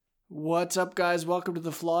What's up, guys? Welcome to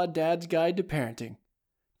the Flawed Dad's Guide to Parenting.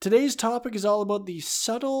 Today's topic is all about the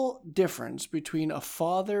subtle difference between a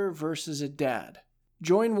father versus a dad.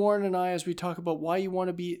 Join Warren and I as we talk about why you want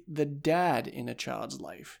to be the dad in a child's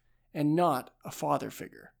life and not a father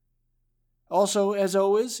figure. Also, as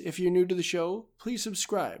always, if you're new to the show, please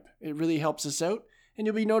subscribe. It really helps us out, and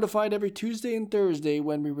you'll be notified every Tuesday and Thursday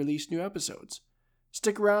when we release new episodes.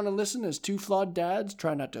 Stick around and listen as two flawed dads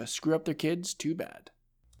try not to screw up their kids too bad.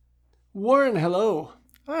 Warren, hello.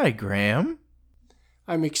 Hi, Graham.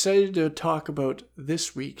 I'm excited to talk about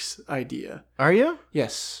this week's idea. Are you?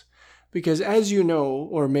 Yes, because as you know,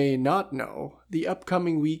 or may not know, the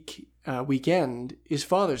upcoming weekend is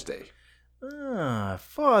Father's Day.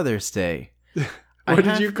 Father's Day. What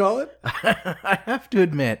did you call it? I have to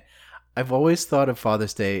admit, I've always thought of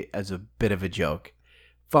Father's Day as a bit of a joke.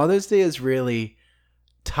 Father's Day is really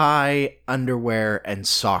tie, underwear, and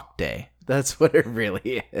sock day. That's what it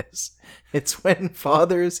really is. It's when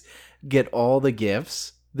fathers get all the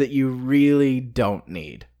gifts that you really don't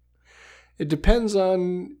need. It depends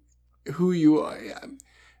on who you are.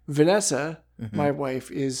 Vanessa, my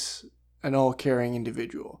wife, is an all-caring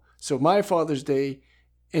individual. So my Father's Day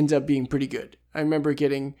ends up being pretty good. I remember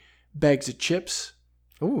getting bags of chips.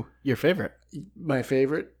 Ooh, your favorite. My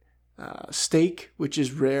favorite. Steak, which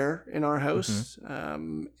is rare in our house.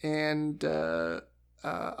 And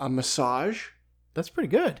a massage. That's pretty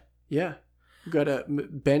good. Yeah. You got a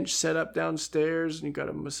bench set up downstairs and you got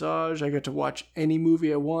a massage. I got to watch any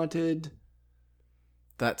movie I wanted.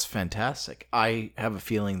 That's fantastic. I have a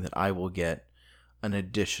feeling that I will get an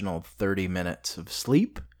additional 30 minutes of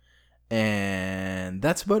sleep, and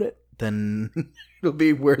that's about it. Then it'll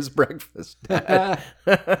be, where's breakfast?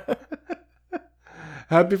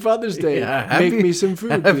 Happy Father's Day. Yeah, Make me some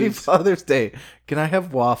food, Happy please. Father's Day. Can I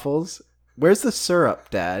have waffles? Where's the syrup,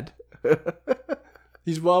 Dad?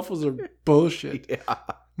 These waffles are bullshit. Yeah.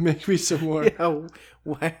 Make me some more. Yeah,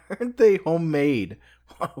 why aren't they homemade?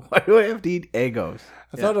 Why do I have to eat Eggos?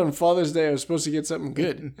 I thought on Father's Day I was supposed to get something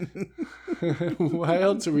good. Why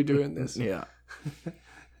else are we doing this? Yeah.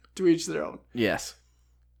 To each their own. Yes.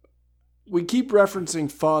 We keep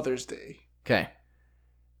referencing Father's Day. Okay.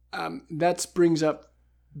 That brings up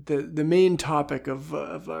the main topic of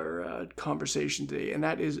our conversation today, and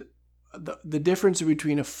that is the difference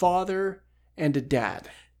between a father and a dad.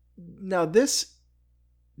 Now, this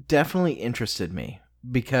definitely interested me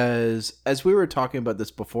because as we were talking about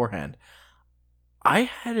this beforehand,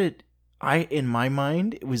 in my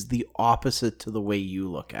mind, it was the opposite to the way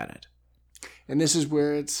you look at it. And this is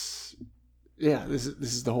where this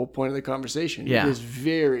is the whole point of the conversation. Yeah. It is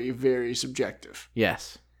very, very subjective.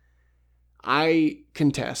 Yes. I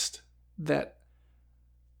contest that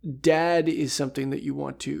dad is something that you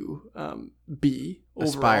want to be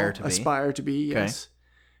overall. Aspire to be, yes. Okay.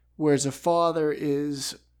 Whereas a father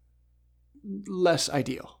is less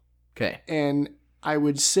ideal. Okay. And I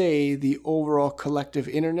would say the overall collective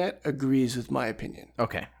internet agrees with my opinion.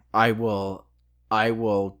 Okay. I will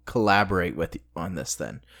collaborate with you on this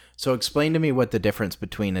then. So explain to me what the difference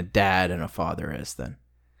between a dad and a father is then.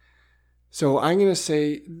 So I'm going to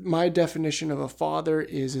say my definition of a father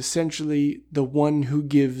is essentially the one who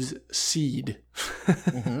gives seed,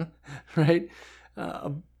 right?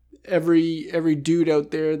 Every dude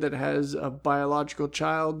out there that has a biological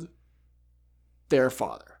child, their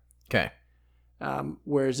father. Okay.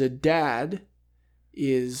 Whereas a dad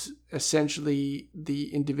is essentially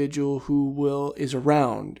the individual who is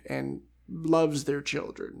around and loves their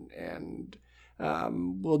children and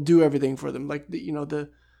will do everything for them, like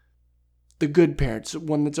the good parents, the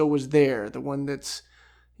one that's always there, the one that's,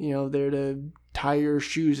 there to tie your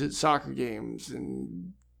shoes at soccer games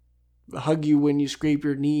and hug you when you scrape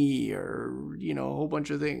your knee or, a whole bunch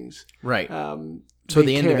of things. Right. So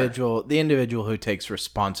the individual who takes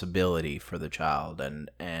responsibility for the child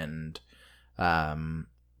and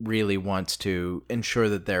really wants to ensure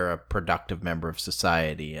that they're a productive member of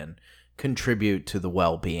society and contribute to the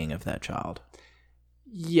well-being of that child.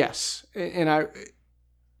 Yes. And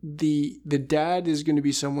the dad is going to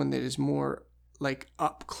be someone that is more like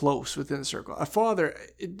up close within the circle. A father,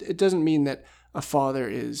 it doesn't mean that a father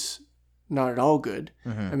is not at all good.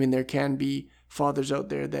 I mean, there can be fathers out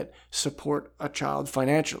there that support a child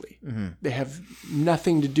financially. They have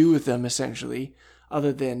nothing to do with them essentially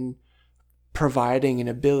other than providing an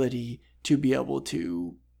ability to be able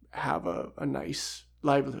to have a nice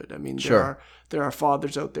livelihood. I mean, sure. there are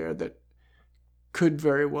fathers out there that could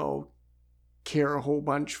very well care a whole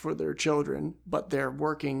bunch for their children, but they're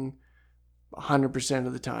working 100%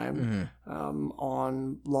 of the time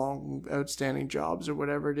on long outstanding jobs or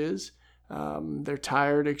whatever it is. they're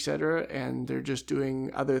tired, etc., and they're just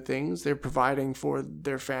doing other things. They're providing for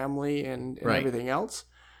their family and Right. everything else.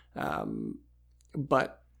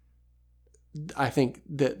 But I think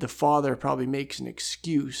that the father probably makes an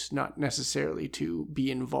excuse, not necessarily to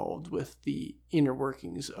be involved with the inner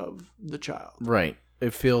workings of the child. Right.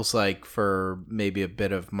 It feels like for maybe a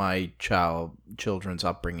bit of my children's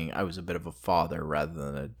upbringing, I was a bit of a father rather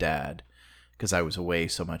than a dad, because I was away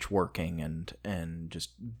so much working and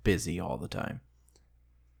just busy all the time.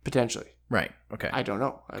 Potentially. Right. Okay. I don't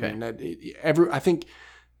know. I Okay. mean, I think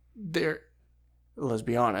there, let's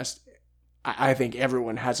be honest, I think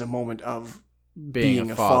everyone has a moment of Being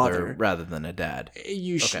a father rather than a dad.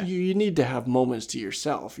 Okay. You need to have moments to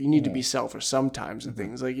yourself. You need to be selfish sometimes and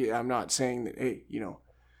things. Like, I'm not saying that, hey,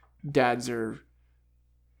 dads are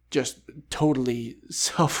just totally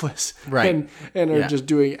selfless, Right. and are Yeah. just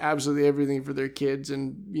doing absolutely everything for their kids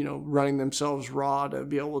and, running themselves raw to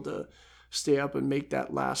be able to stay up and make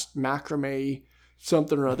that last macrame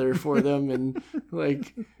something or other for them. And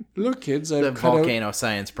like, look, kids, I've The cut out volcano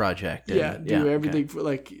science project. And, do everything okay. for,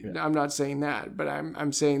 like, I'm not saying that, but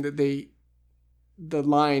I'm saying that the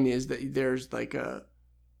line is that there's like a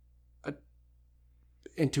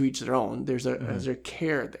and to each their own, there's a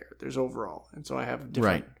care there, there's overall. And so I have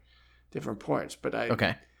different points, but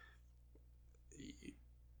Okay.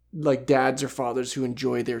 like dads or fathers who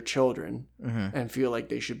enjoy their children Mm-hmm. and feel like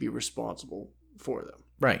they should be responsible for them.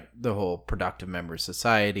 Right. The whole productive member of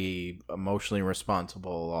society, emotionally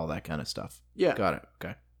responsible, all that kind of stuff. Yeah. Got it.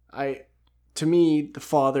 Okay. To me, the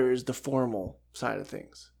father is the formal side of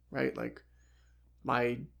things, right? Like,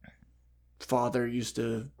 my father used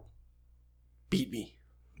to beat me,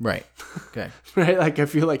 Right. Okay. right? Like, I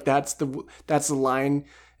feel like that's the line.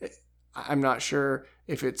 I'm not sure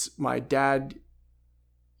if it's my dad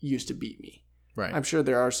used to beat me. Right. I'm sure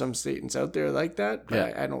there are some Satans out there like that, but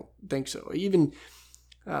Yeah. I don't think so. Even,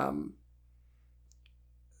 I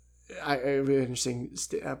have an interesting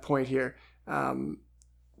point here.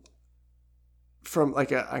 From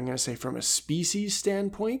like I'm going to say from a species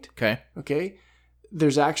standpoint, Okay.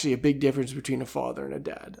 there's actually a big difference between a father and a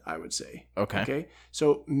dad, I would say. Okay.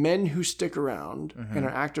 So men who stick around Mhm. and are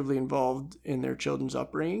actively involved in their children's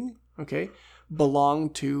upbringing, belong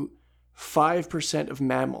to 5% of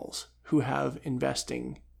mammals who have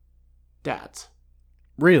investing dads.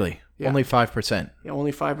 Really? Yeah. Only 5%. Yeah,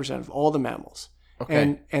 only 5% of all the mammals.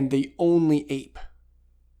 Okay. And the only ape.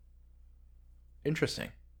 Interesting.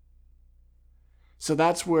 So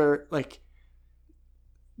that's where, like,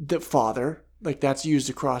 the father, like, that's used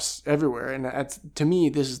across everywhere. And that's, to me,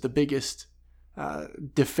 this is the biggest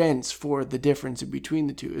defense for the difference in between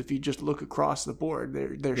the two. If you just look across the board,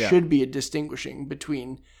 there should be a distinguishing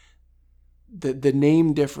between the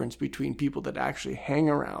name difference between people that actually hang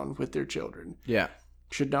around with their children. Yeah.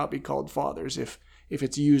 Should not be called fathers if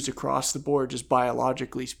it's used across the board, just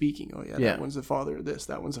biologically speaking. Oh, yeah, that one's the father of this,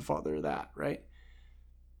 that one's the father of that, right?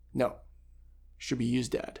 No. Should be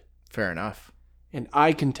used dad. Fair enough. And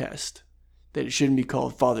I contest that it shouldn't be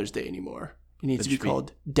called Father's Day anymore. It needs to be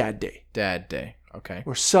called Dad Day. Dad Day. Okay.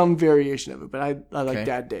 Or some variation of it, but I like Okay.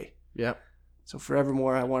 Dad Day. Yep. So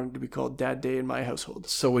forevermore, I want it to be called Dad Day in my household.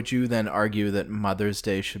 So would you then argue that Mother's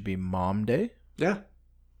Day should be Mom Day? Yeah.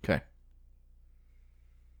 Okay.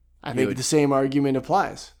 I think the same argument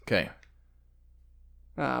applies. Okay.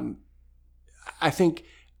 I think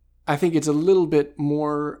it's a little bit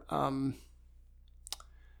more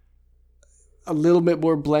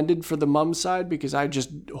blended for the mom side, because I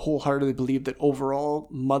just wholeheartedly believe that overall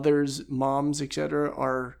mothers, moms, etc.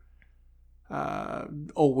 are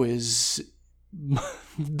always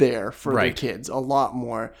there for their kids a lot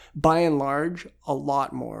more, by and large, a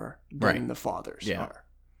lot more than the fathers are.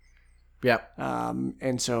 Yep.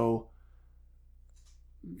 And so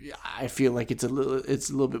I feel like it's a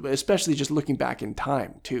little bit, especially just looking back in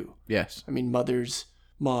time too. Yes. I mean,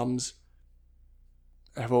 moms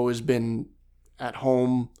have always been at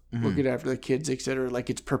home, looking after the kids, etc. Like,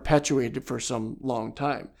 it's perpetuated for some long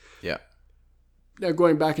time. Yeah. Now,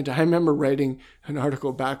 going back into, I remember writing an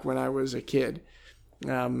article back when I was a kid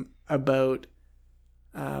about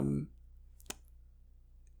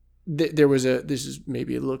there was this is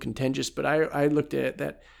maybe a little contentious, but I looked at it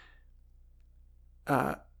that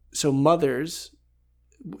so mothers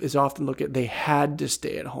is often looked at, they had to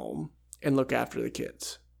stay at home and look after the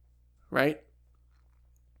kids, right?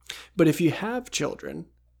 But if you have children,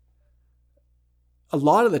 a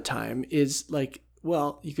lot of the time is like,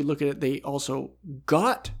 well, you could look at it, they also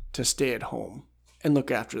got to stay at home and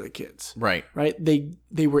look after the kids. Right.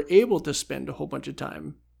 They were able to spend a whole bunch of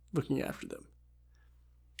time looking after them.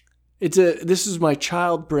 This is my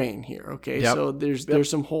child brain here, okay? Yep. So there's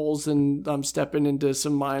some holes, and I'm stepping into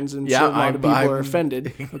some minds, and Yeah, sure a lot of people I'm are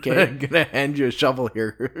offended. Okay, I'm gonna hand you a shovel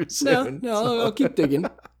here soon. no, I'll keep digging.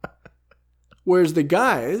 Whereas the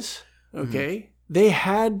guys, okay, they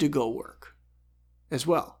had to go work as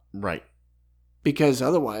well, Right. because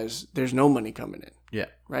otherwise there's no money coming in, Yeah.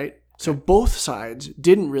 right? So both sides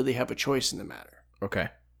didn't really have a choice in the matter. Okay.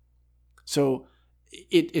 So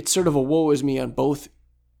it's sort of a woe is me on both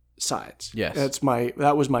sides. Yes.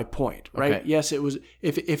 That was my point, right? Okay. Yes, it was.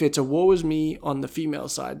 If it's a woe is me on the female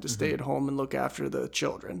side to stay at home and look after the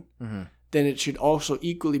children, then it should also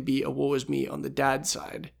equally be a woe is me on the dad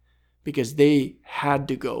side, because they had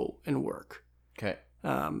to go and work Okay.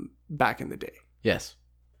 back in the day, Yes.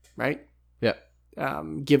 right? Yeah.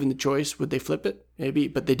 Given the choice, would they flip it? Maybe,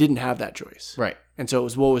 but they didn't have that choice. Right. And so it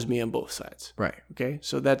was woe is me on both sides. Right. Okay,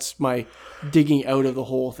 so that's my digging out of the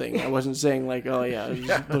whole thing. I wasn't saying like, oh yeah,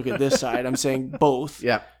 just look at this side. I'm saying both.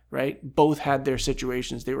 Yeah. Right? Both had their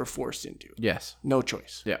situations they were forced into. Yes. No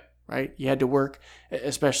choice. Yeah. Right? You had to work,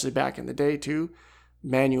 especially back in the day too,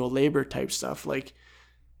 manual labor type stuff. Like,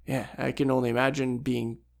 yeah, I can only imagine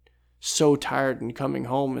being so tired and coming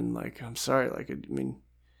home and like, I'm sorry, like, I mean,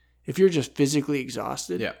 if you're just physically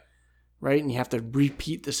exhausted, Yeah. right, and you have to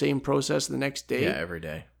repeat the same process the next day. Yeah. Every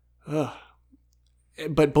day. Ugh.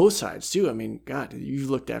 But both sides too. I mean, God, you've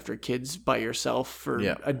looked after kids by yourself for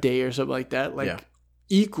a day or something like that. Like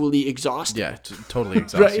equally exhausting. Yeah. Totally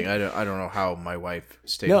exhausting. Right? I don't know how my wife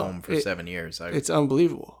stayed home for 7 years. It's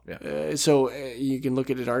unbelievable. Yeah. So you can look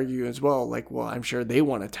at it, argue as well. Like, well, I'm sure they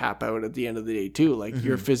want to tap out at the end of the day too. Like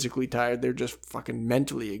you're physically tired. They're just fucking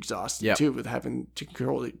mentally exhausted too, with having to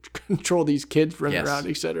control these kids running around,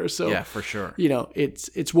 etc. So yeah, for sure. You know,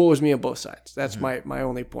 it's woe is me on both sides. That's my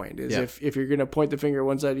only point is if you're gonna point the finger at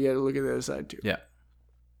one side, you got to look at the other side too. Yeah.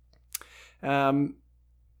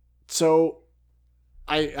 So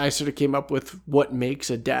I sort of came up with what makes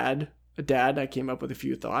a dad a dad. I came up with a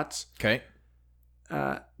few thoughts. Okay.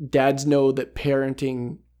 Dads know that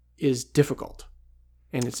parenting is difficult,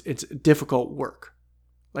 and it's difficult work.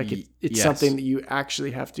 Like it's something that you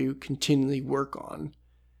actually have to continually work on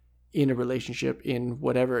in a relationship, in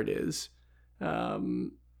whatever it is.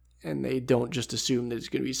 And they don't just assume that it's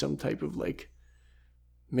going to be some type of like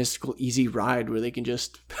mystical easy ride where they can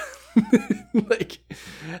just like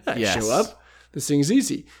show up. This thing's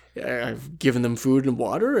easy. I've given them food and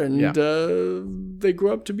water, and they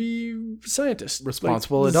grow up to be scientists.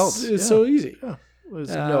 Responsible adults. It's so easy. Yeah.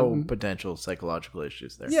 There's no potential psychological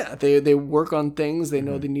issues there. Yeah, they work on things. They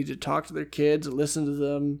know they need to talk to their kids, listen to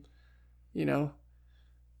them. You know,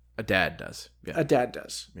 a dad does. Yeah, a dad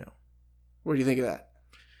does. Yeah. What do you think of that?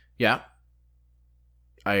 Yeah,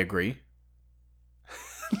 I agree.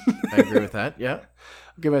 I agree with that. Yeah.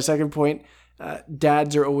 Okay, my second point: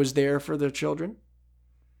 dads are always there for their children.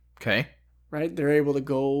 Okay. Right, they're able to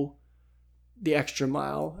go the extra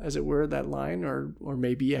mile, as it were, that line, or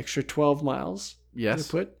maybe extra 12 miles.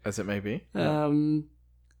 Yes, as it may be.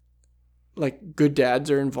 Like good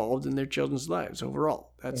dads are involved in their children's lives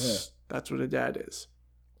overall. That's what a dad is.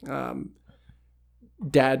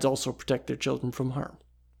 Dads also protect their children from harm.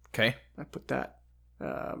 Okay, I put that.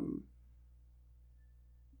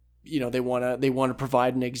 You know, they want to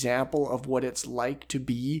provide an example of what it's like to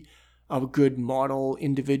be a good model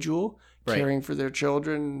individual, caring for their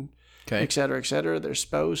children, et cetera, their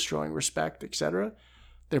spouse, showing respect, etc.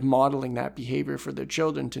 They're modeling that behavior for their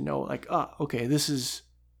children to know, like, okay, this is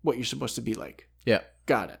what you're supposed to be like. Yeah.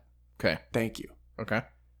 Got it. Okay. Thank you. Okay.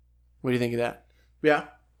 What do you think of that? Yeah.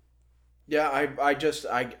 Yeah,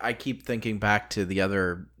 I keep thinking back to the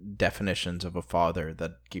other definitions of a father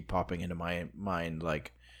that keep popping into my mind,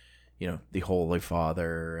 like, you know, the Holy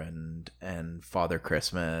Father and Father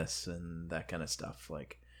Christmas and that kind of stuff.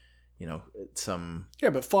 Like, you know,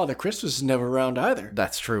 but Father Christmas is never around either.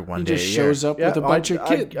 That's true. One he day just shows up with a bunch of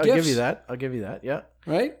kids. I'll give you that. Yeah.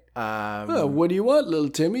 Right. What do you want, little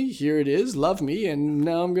Timmy? Here it is. Love me, and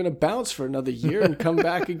now I'm gonna bounce for another year and come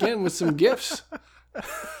back again with some gifts.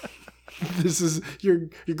 This is you're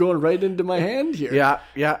going right into my hand here. Yeah.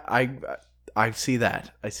 I see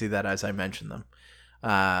that. I see that as I mention them.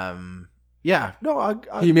 Yeah. No.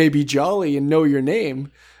 He may be jolly and know your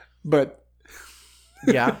name, but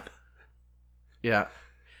yeah. Yeah.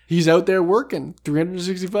 He's out there working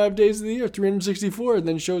 365 days of the year, 364, and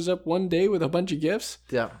then shows up one day with a bunch of gifts.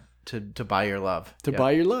 Yeah. To buy your love.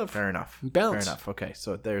 Buy your love. Fair enough. Bounce. Fair enough. Okay.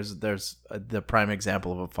 So there's the prime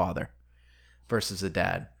example of a father versus a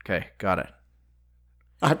dad. Okay. Got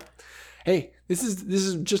it. Hey, this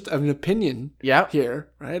is just an opinion here,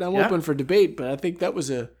 right? I'm open for debate, but I think that was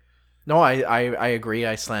a No, I agree.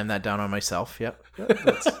 I slammed that down on myself. Yep,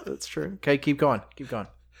 that's true. Okay, keep going.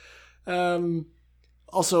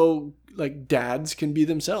 Also, like, dads can be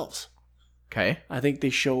themselves. Okay. I think they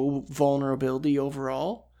show vulnerability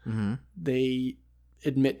overall. Mm-hmm. They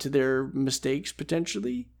admit to their mistakes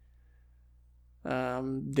potentially.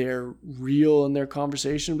 They're real in their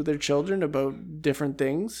conversation with their children about different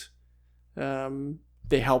things.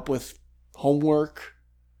 They help with homework,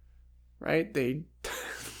 right? They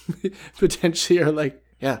potentially are like,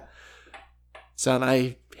 yeah, son,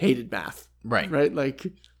 I hated math. Right? Like,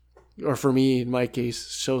 or for me, in my case,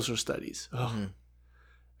 social studies. Oh,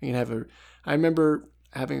 Mm-hmm. I remember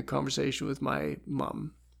having a conversation with my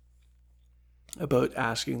mom about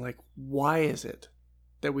asking, like, why is it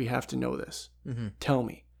that we have to know this? Mm-hmm. Tell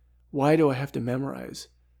me, why do I have to memorize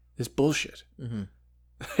this bullshit? Mm-hmm.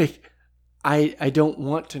 Like, I don't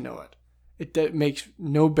want to know it. It makes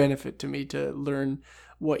no benefit to me to learn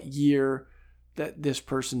what year that this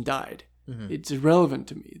person died. Mm-hmm. It's irrelevant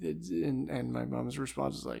to me. And my mom's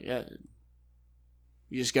response is like, yeah,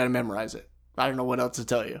 you just got to memorize it. I don't know what else to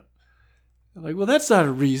tell you. I'm like, well, that's not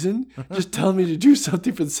a reason. Just tell me to do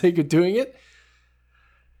something for the sake of doing it.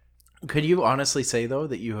 Could you honestly say, though,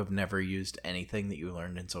 that you have never used anything that you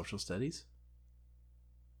learned in social studies?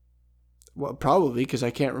 Well, probably, because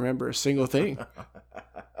I can't remember a single thing.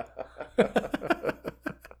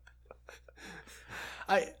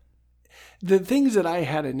 The things that I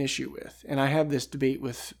had an issue with, and I have this debate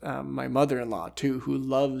with my mother-in-law too, who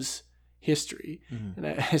loves history, Mm-hmm.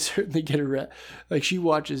 and I certainly get like, she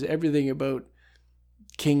watches everything about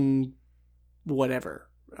King whatever,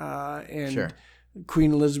 and Sure.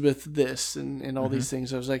 Queen Elizabeth this and all Mm-hmm. these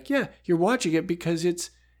things. I was like, yeah, you're watching it because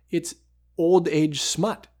it's old age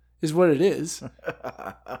smut is what it is.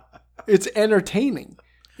 It's entertaining.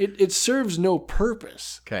 It serves no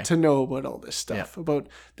purpose to know about all this stuff, about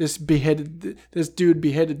this dude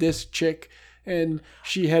beheaded this chick, and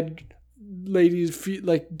she had ladies,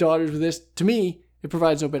 like, daughters with this. To me, it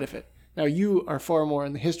provides no benefit. Now, you are far more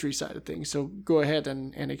on the history side of things, so go ahead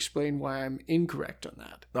and explain why I'm incorrect on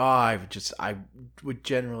that. I would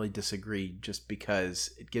generally disagree, just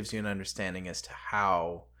because it gives you an understanding as to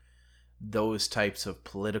how those types of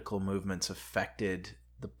political movements affected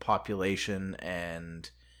the population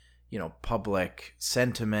and, you know, public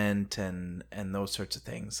sentiment and those sorts of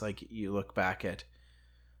things. Like, you look back at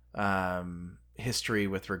history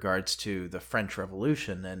with regards to the French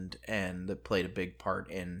Revolution, and that played a big part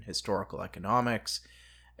in historical economics,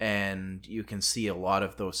 and you can see a lot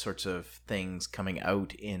of those sorts of things coming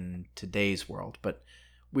out in today's world. But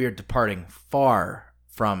we are departing far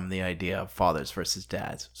from the idea of fathers versus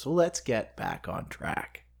dads, so let's get back on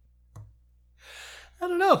track. I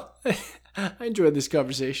don't know. I enjoyed this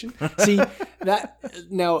conversation. See, that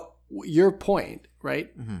now, your point,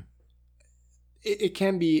 right? Mm-hmm. It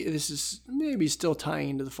can be, this is maybe still tying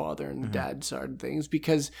into the father and the Mm-hmm. dad side of things,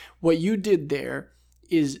 because what you did there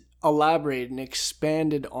is elaborated and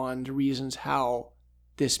expanded on the reasons how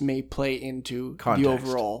this may play into Context. the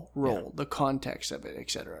overall role, the context of it,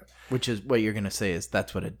 etc. Which is what you're going to say is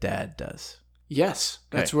that's what a dad does. Yes,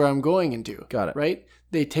 that's Okay. where I'm going into. Got it. Right?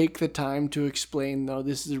 They take the time to explain, no,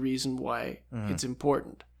 this is the reason why Mm-hmm. it's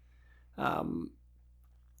important.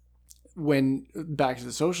 When back to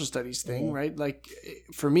the social studies thing, Mm-hmm. right? Like,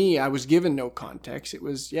 for me, I was given no context. It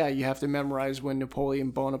was, yeah, you have to memorize when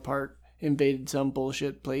Napoleon Bonaparte invaded some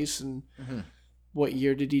bullshit place, and Mm-hmm. what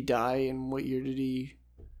year did he die, and what year did he,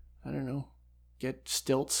 I don't know, get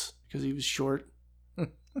stilts because he was short.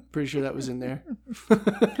 Pretty sure that was in there.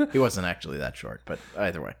 He wasn't actually that short, but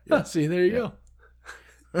either way. Yeah, see, there you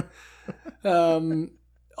go.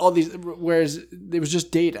 All these, whereas it was just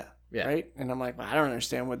data, right? And I'm like, well, I don't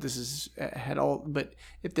understand what this is at all. But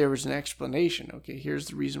if there was an explanation, okay, here's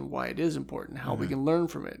the reason why it is important, how we can learn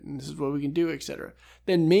from it, and this is what we can do, etc.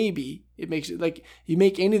 Then maybe it makes it, like, you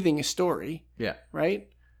make anything a story, right?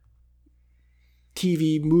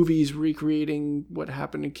 TV, movies recreating what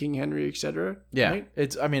happened to King Henry, etc. Yeah, right?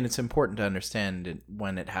 it's important to understand it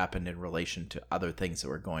when it happened in relation to other things that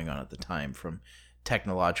were going on at the time, from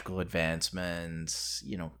technological advancements,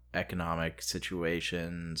 you know, economic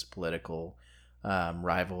situations, political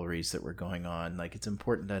rivalries that were going on. Like, it's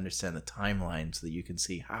important to understand the timeline so that you can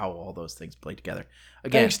see how all those things play together.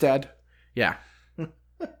 Again, Thanks, Dad. yeah.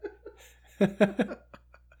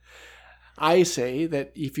 I say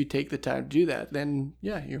that if you take the time to do that, then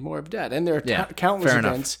yeah, you're more of a dad. And there are countless fair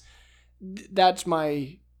enough. events. That's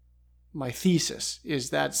my thesis, is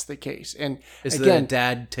that's the case. And Is again, the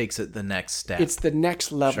dad takes it the next step. it's the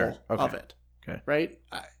next level Sure. Okay. of it, Okay. right?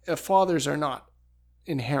 Fathers are not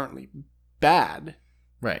inherently bad,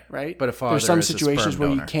 right. right? But a father There's some is a situations sperm where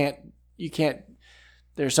you donor. can't you can't.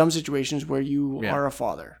 There are some situations where you Yeah. are a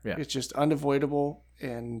father. Yeah. It's just unavoidable,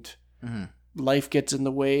 and Mhm. life gets in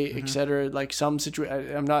the way, Mhm. etc. Like some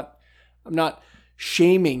I'm not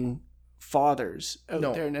shaming fathers out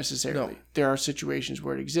No. there necessarily. No. There are situations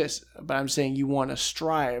where it exists, but I'm saying you want to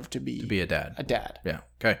strive to be a dad. a dad. Yeah.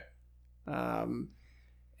 Okay.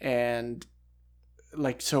 And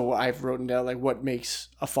like, so I've written down like what makes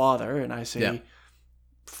a father, and I say Yeah.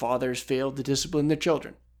 fathers fail to discipline their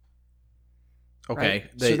children. Okay.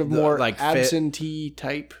 Right? Sort of more like absentee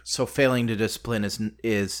type. So failing to discipline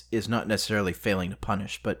is not necessarily failing to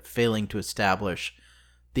punish, but failing to establish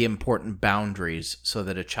the important boundaries so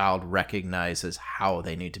that a child recognizes how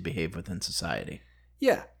they need to behave within society.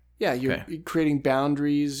 Yeah. Yeah, you're Okay. creating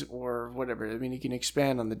boundaries or whatever. I mean, you can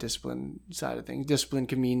expand on the discipline side of things. Discipline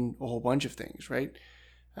can mean a whole bunch of things, right?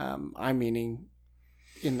 I'm meaning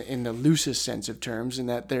in the loosest sense of terms, in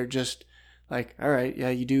that they're just like, all right, yeah,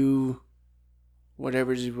 you do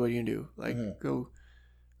whatever it is what you do. Like, go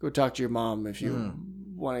talk to your mom if you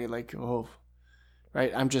want to, like,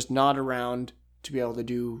 right? I'm just not around to be able to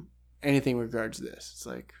do anything in regards to this. It's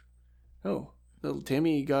like, oh, little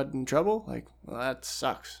Timmy got in trouble? Like, well, that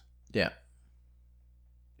sucks. Yeah.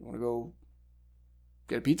 You want to go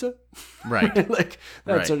get a pizza? Right. Like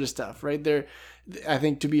that Right. sort of stuff, right? There, I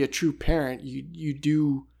think to be a true parent, you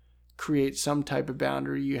do create some type of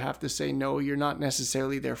boundary. You have to say, no, you're not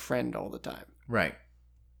necessarily their friend all the time. Right.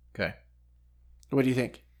 Okay. What do you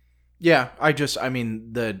think? Yeah, I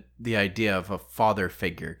mean, the idea of a father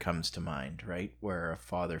figure comes to mind, right? Where a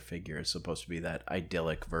father figure is supposed to be that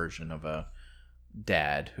idyllic version of a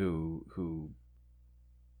dad who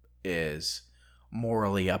is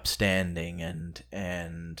morally upstanding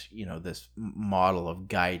and you know, this model of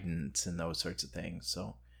guidance and those sorts of things.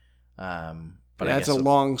 So, but That's I a guess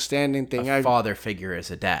long-standing thing. a father figure is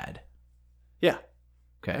a dad. Yeah.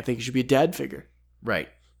 Okay. I think it should be a dad figure. Right.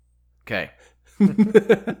 Okay.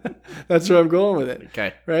 That's where I'm going with it.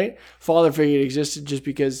 Okay. Right? Father figure existed just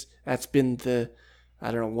because that's been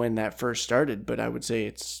I don't know when that first started, but I would say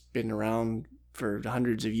it's been around for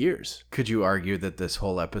hundreds of years. Could you argue that this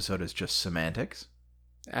whole episode is just semantics?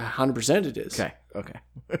 100% it is. Okay. Okay.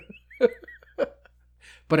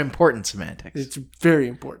 But important semantics. It's very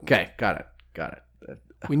important. Okay. Got it.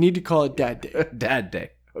 We need to call it Dad Day. Dad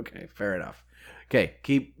Day. Okay. Fair enough. Okay.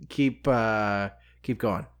 Keep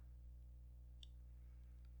going.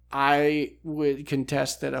 I would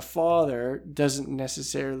contest that a father doesn't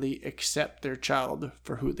necessarily accept their child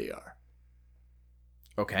for who they are.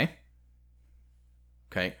 Okay.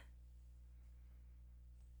 Okay.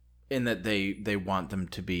 In that they want them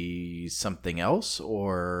to be something else,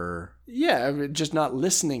 or Yeah, I mean, just not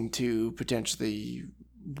listening to potentially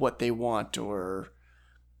what they want or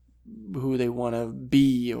who they want to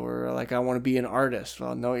be, or like, I want to be an artist.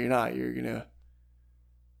 Well, no, you're not. You're gonna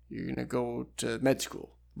go to med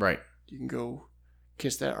school. right. You can go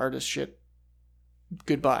kiss that artist shit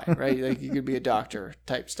goodbye, right? Like, you could be a doctor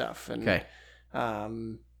type stuff. And Okay.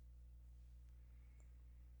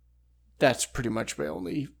 that's pretty much my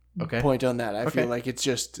only Okay. point on that. I Okay. feel like it's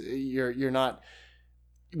just you're not,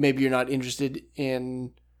 maybe you're not interested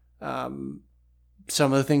in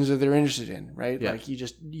some of the things that they're interested in, right? Yeah. Like,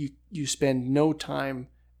 you spend no time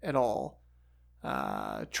at all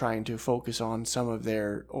trying to focus on some of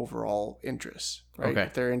their overall interests, right? Okay.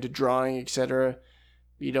 If they're into drawing, etc.,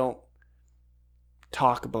 you don't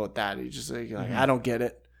talk about that. You just like, Mhm. I don't get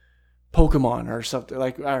it. Pokemon or something,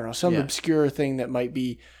 like, I don't know, some Yeah. obscure thing that might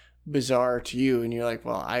be bizarre to you, and you're like,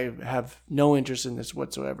 well, I have no interest in this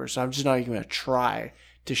whatsoever, so I'm just not even going to try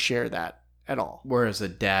to share that at all. Whereas a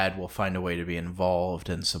dad will find a way to be involved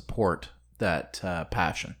and support that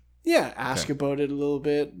passion. Yeah, ask Okay. about it a little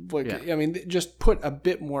bit. Yeah. I mean, just put a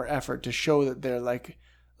bit more effort to show that they're like,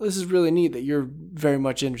 this is really neat that you're very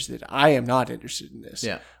much interested. I am not interested in this,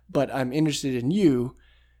 Yeah. but I'm interested in you,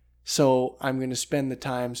 so I'm going to spend the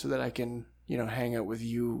time so that I can, hang out with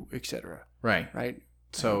you, etc. Right. Right?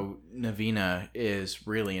 So Navina is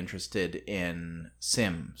really interested in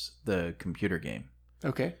Sims, the computer game.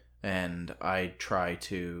 Okay. And I try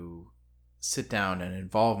to sit down and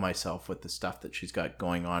involve myself with the stuff that she's got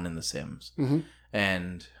going on in The Sims. Mm-hmm.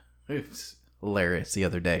 And it was hilarious the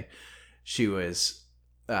other day. She was,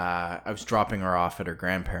 I was dropping her off at her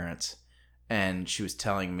grandparents', and she was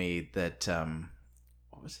telling me that,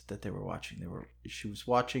 what was it that they were watching? She was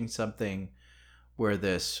watching something where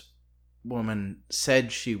this woman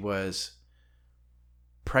said she was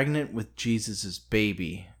pregnant with Jesus's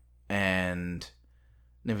baby, and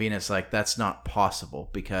Navina's like, that's not possible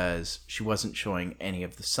because she wasn't showing any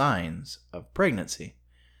of the signs of pregnancy.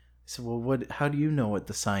 I said, well, how do you know what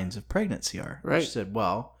the signs of pregnancy are? Right. She said,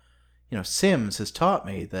 well, Sims has taught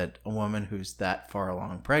me that a woman who's that far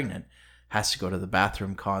along pregnant has to go to the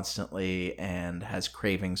bathroom constantly and has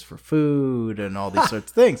cravings for food and all these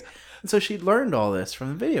sorts of things. And so she learned all this from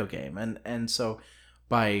the video game. And so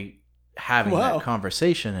by having that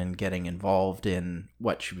conversation and getting involved in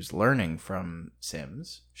what she was learning from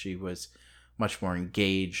Sims, she was much more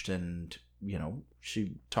engaged, and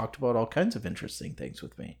she talked about all kinds of interesting things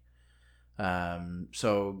with me.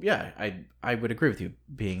 So yeah, I would agree with you.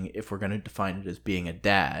 If we're going to define it as being a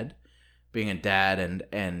dad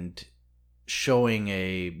and showing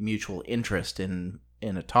a mutual interest in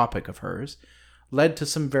a topic of hers led to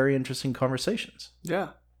some very interesting conversations. Yeah.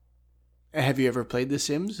 Have you ever played The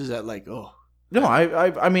Sims? Is that like, oh? No,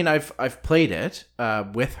 I mean, I've played it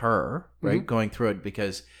with her, right? Mm-hmm. Going through it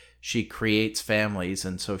because she creates families,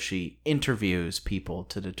 and so she interviews people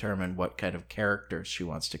to determine what kind of characters she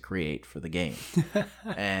wants to create for the game.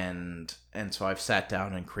 and so I've sat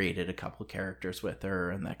down and created a couple characters with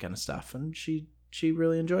her and that kind of stuff, and she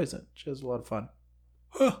really enjoys it. She has a lot of fun.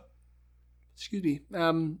 Excuse me.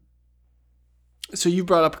 So you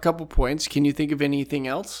brought up a couple points. Can you think of anything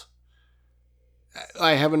else?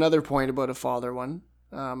 I have another point about a father one.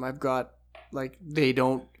 I've got, like, they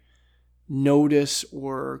don't notice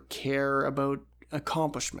or care about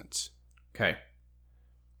accomplishments. Okay.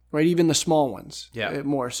 Right? Even the small ones. Yeah.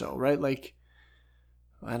 More so, right? Like,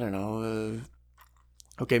 I don't know.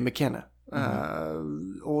 Okay, McKenna.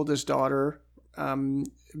 Oldest daughter,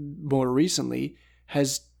 more recently,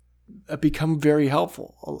 has become very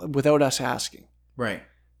helpful without us asking. Right.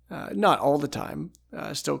 Not all the time.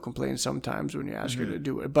 Still complains sometimes when you ask her to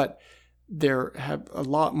do it. But there have a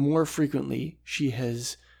lot more frequently,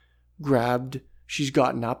 she's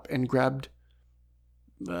gotten up and grabbed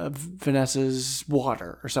Vanessa's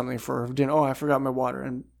water or something for her dinner. Oh, I forgot my water.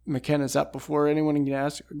 And McKenna's up before anyone can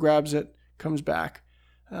ask, grabs it, comes back,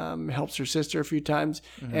 helps her sister a few times.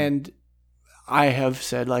 Mm-hmm. And I have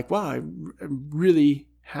said, like, wow, I'm really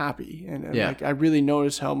happy. And like, I really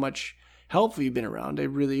notice how much helpful you've been around. I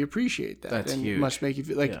really appreciate that. That's huge. It must make you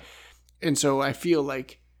feel like, and so I feel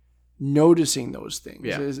like noticing those things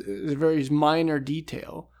is a very minor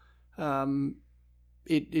detail.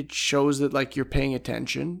 It shows that, like, you're paying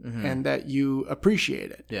attention and that you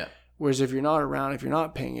appreciate it. Yeah. Whereas if you're not around, if you're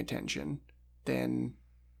not paying attention, then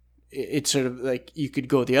it's sort of like you could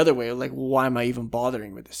go the other way. Like, well, why am I even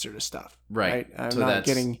bothering with this sort of stuff? Right. I'm not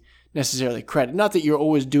getting necessarily credit. Not that you're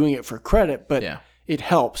always doing it for credit, but it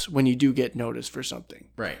helps when you do get noticed for something.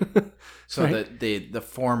 Right. So right? the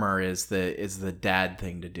former is the dad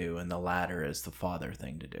thing to do, and the latter is the father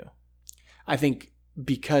thing to do. I think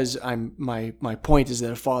because my point is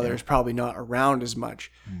that a father is probably not around as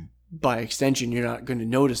much. By extension, you're not going to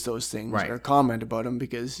notice those things or comment about them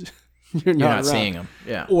because you're not seeing them.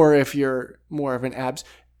 Yeah. Or if you're more of an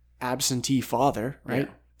absentee father, right?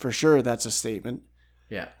 Yeah. For sure, that's a statement.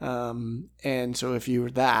 Yeah. And so if you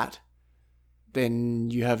were that, then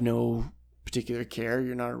you have no particular care.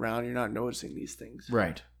 You're not around. You're not noticing these things.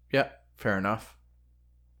 Right. Yeah. Fair enough.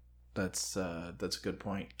 That's a good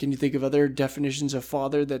point. Can you think of other definitions of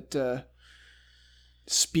father that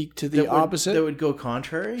speak to the opposite? That would go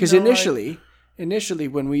contrary? Because initially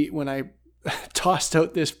when I tossed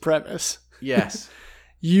out this premise, yes,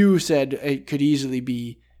 you said it could easily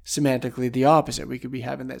be semantically the opposite. We could be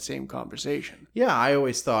having that same conversation. Yeah, I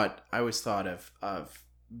always thought of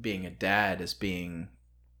being a dad as being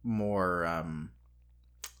more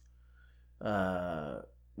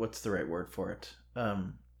what's the right word for it?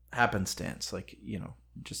 Happenstance. Like,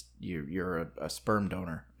 just you're a sperm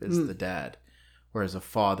donor is the dad, whereas a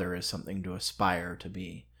father is something to aspire to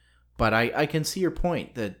be. But I can see your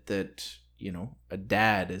point that a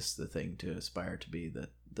dad is the thing to aspire to be,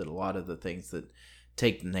 that a lot of the things that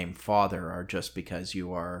take the name father are just because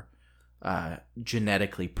you are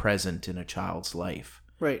genetically present in a child's life.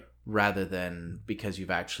 Right. Rather than because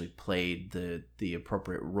you've actually played the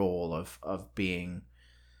appropriate role of being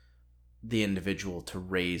the individual to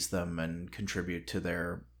raise them and contribute to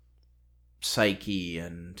their psyche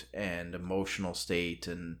and emotional state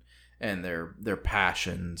and their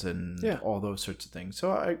passions and all those sorts of things.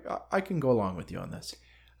 So I can go along with you on this.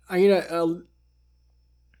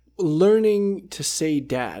 Learning to say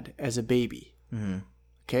dad as a baby. Mm-hmm.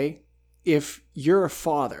 Okay? If you're a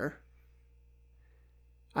father,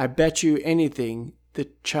 I bet you anything the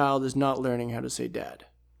child is not learning how to say dad.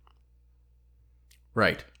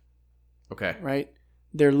 Right. Okay. Right?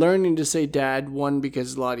 They're learning to say dad, one, because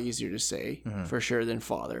it's a lot easier to say, for sure, than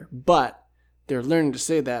father. But they're learning to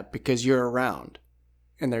say that because you're around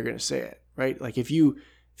and they're going to say it, right? Like if you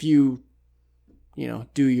do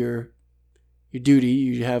your duty,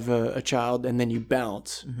 you have a child and then you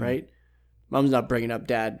bounce, right? mom's not bringing up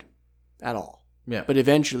dad at all. Yeah. But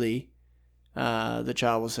eventually, the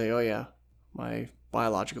child will say, "Oh yeah, my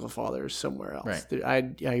biological father is somewhere else."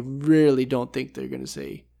 Right. I really don't think they're going to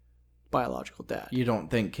say biological dad. You don't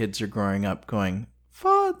think kids are growing up going,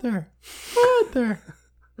 "Father, father."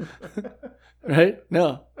 Right?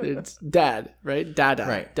 No, it's dad, right? Dada,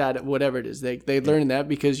 Right. dada, whatever it is. They learn that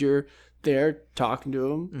because you're there talking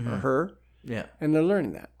to him or Mhm. her, Yeah. and they're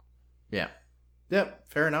learning that. Yeah. Yep.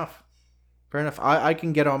 Fair enough. Fair enough. I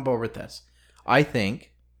can get on board with this. I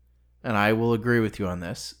think, and I will agree with you on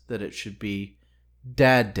this, that it should be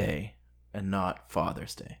Dad Day and not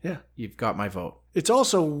Father's Day. Yeah. You've got my vote. It's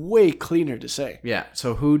also way cleaner to say. Yeah.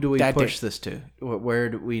 So who do we Dad push Day. this to? Where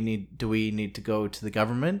do we need to go to the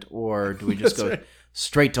government, or do we just That's go right.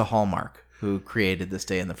 straight to Hallmark, who created this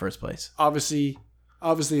day in the first place? Obviously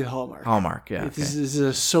the Hallmark. Hallmark. Yeah. Okay. This is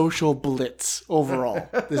a social blitz overall.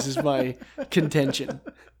 This is my contention.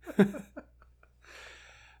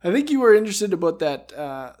 I think you were interested about that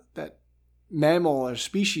mammal or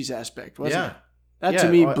species aspect, wasn't Yeah. it? That Yeah, to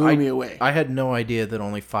me well, blew me away. I had no idea that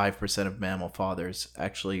only 5% of mammal fathers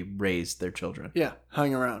actually raised their children. Yeah,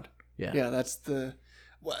 hung around. Yeah. Yeah, that's the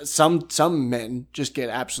some men just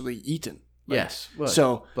get absolutely eaten. Like, Yes. Well,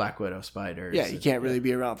 so Black Widow spiders. yeah, you can't really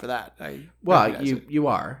be around for that. Well, recognize you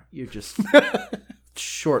are. You just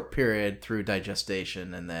short period through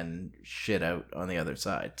digestion and then shit out on the other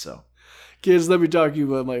side. So Kids, let me talk to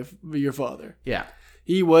you about your father. yeah,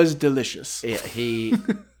 He was delicious. yeah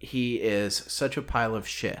he is such a pile of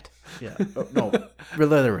shit. Yeah. Oh, no,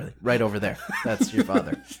 literally, right over there. That's your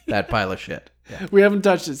father. That pile of shit. Yeah. We haven't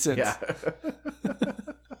touched it since. Yeah.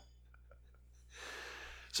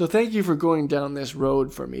 So thank you for going down this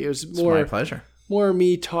road for me. It was It's my pleasure. more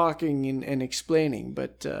me talking and explaining,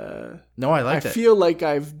 but No, I I liked it. feel like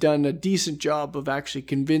I've done a decent job of actually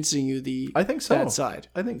convincing you I think so. that side.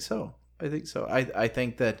 I think so. I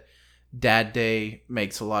think that Dad Day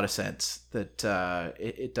makes a lot of sense. That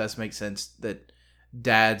it does make sense that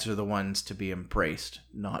dads are the ones to be embraced,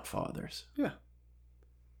 not fathers.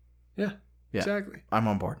 Yeah, exactly. I'm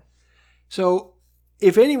on board. So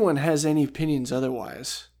if anyone has any opinions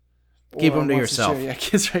otherwise, Keep or them to wants yourself. share- yeah,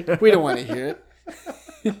 kids, right. We don't want to hear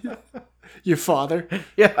it. Your father.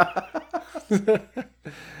 Yeah.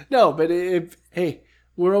 No, but hey,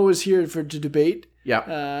 we're always here to debate. Yeah.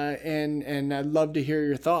 And I'd love to hear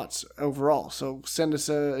your thoughts overall. So send us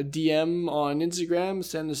a DM on Instagram,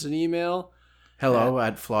 send us an email. Hello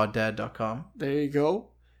at flaweddad.com. There you go.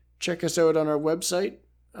 Check us out on our website.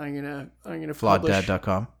 I'm gonna publish.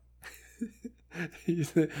 Flaweddad.com. You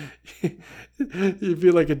feel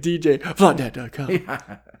like a DJ. Flaweddad.com. Yeah.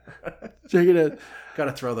 Check it out.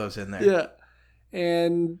 Gotta throw those in there. Yeah.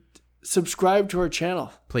 And subscribe to our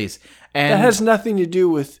channel. Please. That And has nothing to do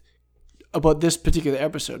with about this particular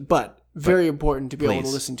episode, but very important to be able to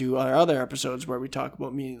please. listen to our other episodes where we talk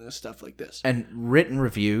about meaningless stuff like this. and written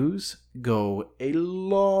reviews go a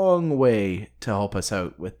long way to help us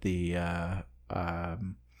out with the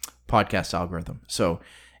podcast algorithm. So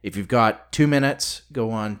if you've got 2 minutes,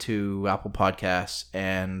 go on to Apple Podcasts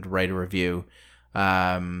and write a review.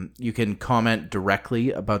 You can comment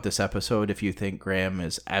directly about this episode if you think Graham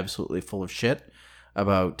is absolutely full of shit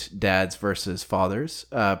about dads versus fathers.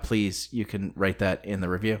 Please, you can write that in the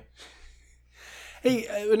review. Hey,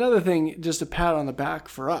 another thing, just a pat on the back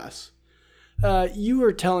for us. You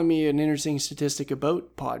were telling me an interesting statistic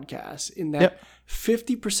about podcasts in that Yep.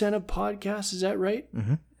 50% of podcasts, is that right?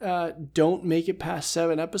 Mm-hmm. Don't make it past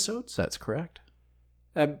 7 episodes. That's correct.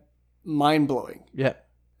 Mind-blowing Yeah.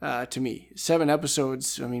 to me. 7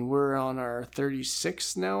 episodes, I mean, we're on our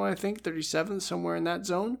 36th now, I think, 37th, somewhere in that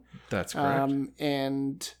zone. That's correct.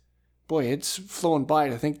 And boy, it's flown by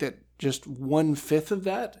to think that just 1/5 of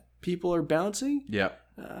that people are bouncing. Yeah.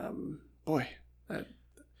 Boy, that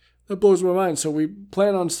blows my mind. So we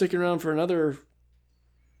plan on sticking around for another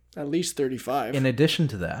at least 35. In addition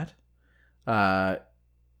to that,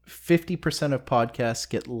 50% of podcasts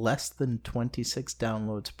get less than 26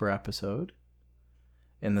 downloads per episode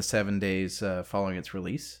in the 7 days following its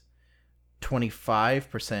release.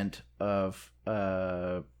 25% of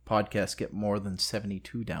podcasts get more than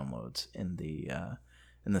 72 downloads in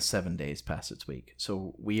the 7 days past its week.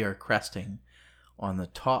 So we are cresting on the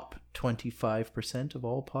top 25% of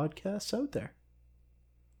all podcasts out there.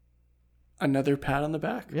 Another pat on the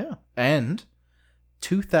back. Yeah. And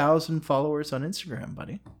 2,000 followers on Instagram,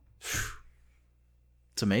 buddy.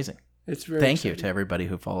 It's amazing. It's very Thank you exciting. to everybody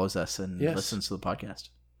who follows us and Yes. listens to the podcast.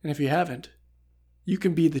 And if you haven't, you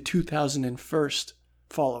can be the 2001st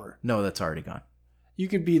follower. No, that's already gone. You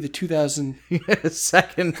could be the 2000.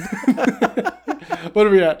 Second. What are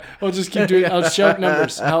we at? I'll just keep doing. I'll shout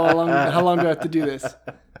numbers. How long do I have to do this?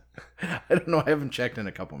 I don't know. I haven't checked in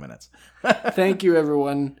a couple minutes. Thank you,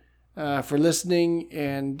 everyone, for listening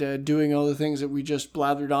and doing all the things that we just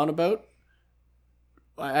blathered on about.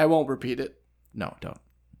 I won't repeat it. No, don't.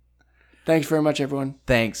 Thanks very much, everyone.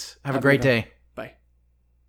 Thanks. Have a great day.